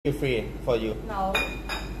you free for you. No.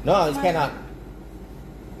 No, it cannot.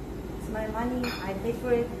 It's my money. I pay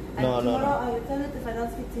for it. And No, no, tomorrow no. I will tell it if I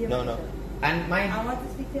don't speak to your No, no. manager. And my I want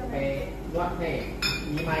to speak to your manager. what pay?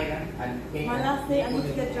 Me my and pay. My last day, I need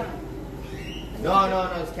to get drunk.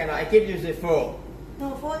 No, it cannot. I give you the full.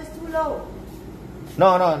 No, 4 is too low.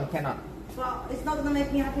 No, it cannot. Well, it's not gonna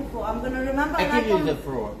make me happy for. I'm gonna remember. I and give you come, the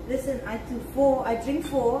floor. Listen, I do 4. I drink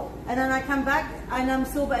 4, and then I come back and I'm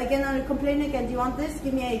sober again. And I complain again. Do you want this?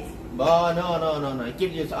 Give me 8. Oh, no. I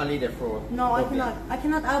give you only the floor. No, I cannot. I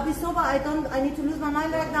cannot. I'll be sober. I need to lose my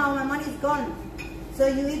mind right now. My money is gone. So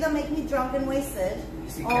you either make me drunk and wasted,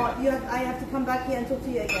 or I have to come back here and talk to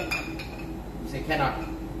you again. You say cannot.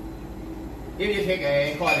 If you take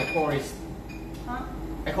I call the police. Huh?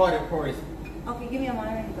 I call the police. Okay, give me your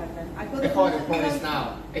money back then. I call the police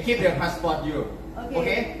now. I keep your passport you.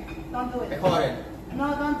 Okay? Don't do it. I call it.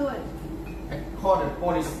 No, don't do it. I call the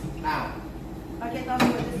police now. Okay, don't do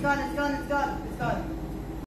it. It's gone.